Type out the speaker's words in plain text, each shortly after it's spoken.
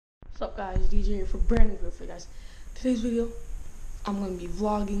What's up guys, DJ here for brand new video for you guys. Today's video, I'm going to be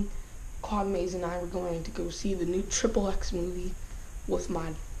vlogging. Quad Maze and I were going to go see the new XXX movie with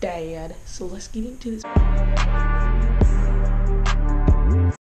my dad. So let's get into this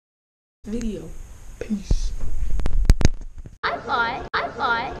video. Peace. We're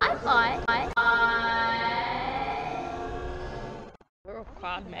at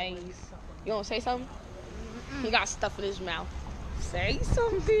Quad Maze. You want to say something? He got stuff in his mouth. Say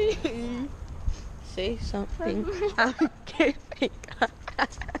something. Say something. I'm kidding.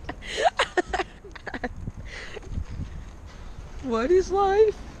 What is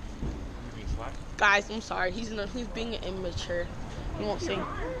life? Guys, I'm sorry. He's being immature. He won't sing.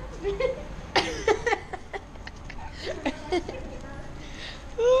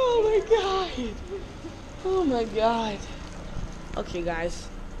 Oh my god. Oh my god. Okay, guys.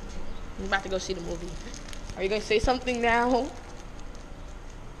 I'm about to go see the movie. Are you gonna say something now?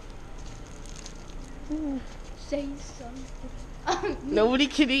 Say something. Nobody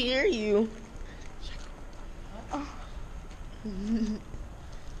can hear you.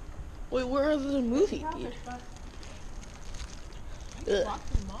 Wait, where is the movie theater?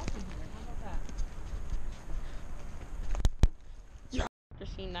 You after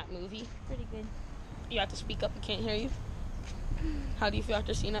seeing that movie? Pretty good. You have to speak up. I can't hear you. How do you feel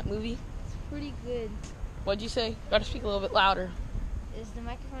after seeing that movie? It's pretty good. What'd you say? You gotta speak a little bit louder. Is the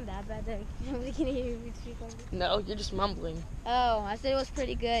microphone that bad that nobody can hear me speak like this? No, you're just mumbling. Oh, I said it was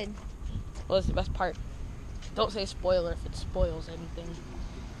pretty good. What was the best part? Don't say spoiler if it spoils anything.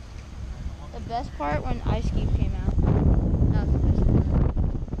 The best part when Ice Cube came out. That was the best part.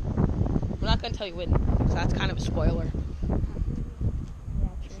 We're not gonna tell you when, because that's kind of a spoiler. Yeah,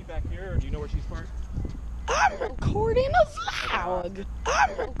 Is she back here, or do you know where she's parked? I'm recording a vlog.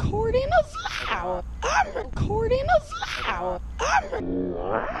 I'm recording a vlog. I'm recording a vlog.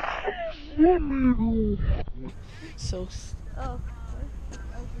 So, Oh.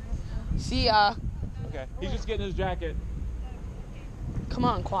 see ya. Okay, he's just getting his jacket. Come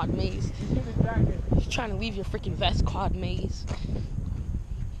on, Quad Maze. His jacket. You're trying to leave your freaking vest, Quad Maze.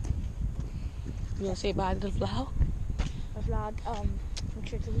 You gonna say bye to the vlog? A vlog, make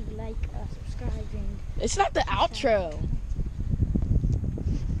sure to leave a like, subscribe, and It's not the outro.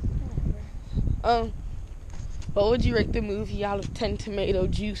 whatever. What would you rate the movie out of 10 tomato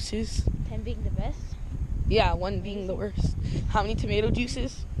juices? 10 being the best. Yeah, 1 being the worst. How many tomato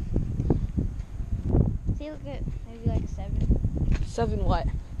juices? See, look at maybe like 7. 7 what?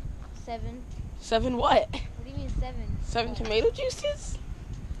 7. 7 what? What do you mean 7? 7 tomato juices?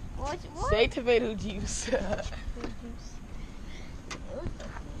 What? Say tomato juice.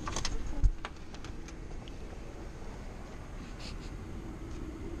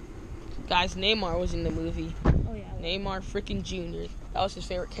 Guys, Neymar was in the movie. Oh yeah. Neymar freaking Jr. That was his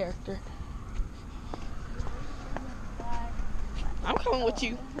favorite character. I'm coming with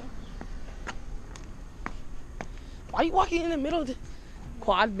you. Why are you walking in the middle of the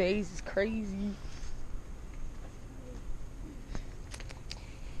Quad Maze? Is crazy.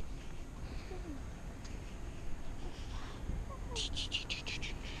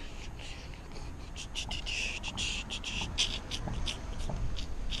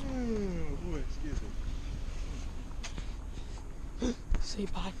 Say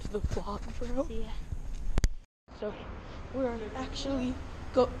bye to the vlog, bro. See ya. So we're actually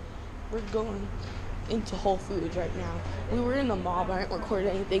we're going into Whole Foods right now. We were in the mall, but I didn't record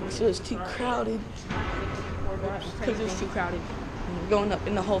anything because it was too crowded. Because it was too crowded. And we're going up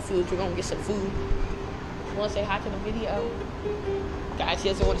into Whole Foods. We're gonna get some food. Want to say hi to the video? Guys, he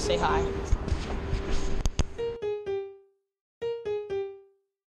doesn't want to say hi.